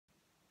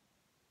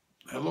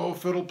Hello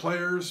fiddle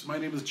players, my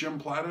name is Jim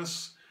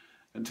Plattes,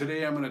 and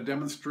today I'm going to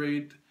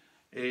demonstrate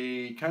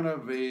a kind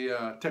of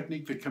a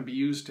technique that can be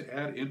used to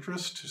add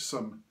interest to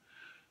some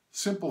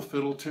simple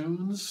fiddle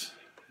tunes.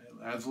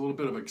 It adds a little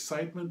bit of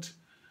excitement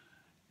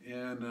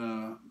and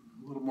a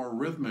little more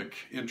rhythmic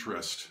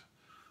interest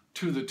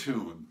to the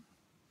tune.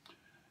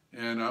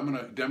 And I'm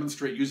going to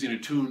demonstrate using a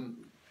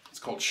tune, it's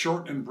called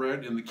Shortnin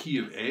Bread in the key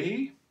of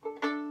A.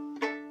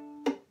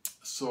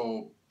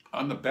 So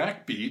on the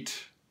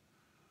backbeat,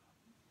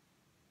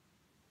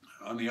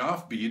 on the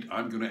offbeat,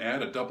 I'm going to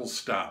add a double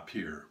stop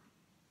here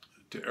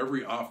to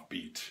every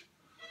offbeat.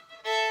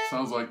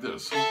 Sounds like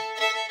this.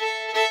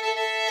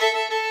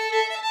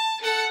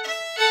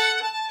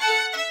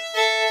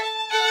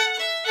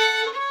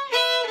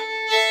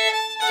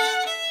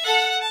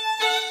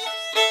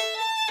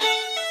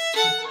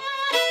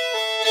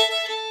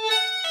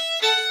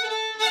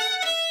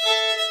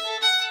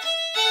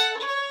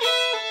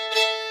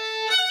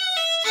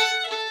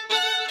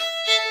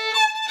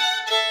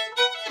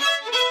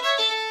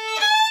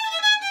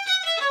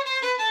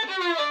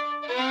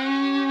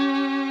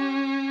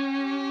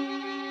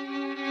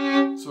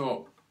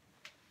 So,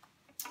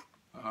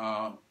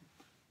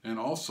 and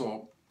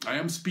also, I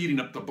am speeding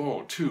up the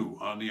bow too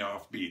on the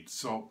offbeat.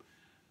 So,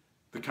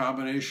 the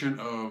combination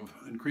of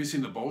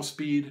increasing the bow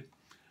speed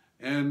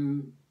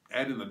and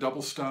adding the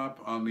double stop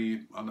on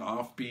the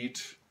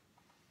offbeat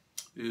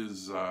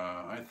is,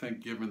 I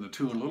think, giving the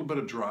tune a little bit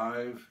of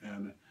drive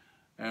and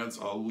adds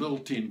a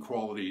lilting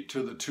quality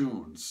to the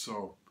tunes.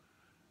 So,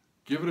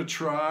 give it a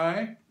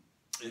try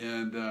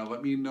and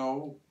let me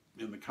know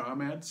in the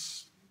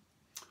comments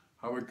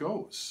how it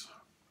goes.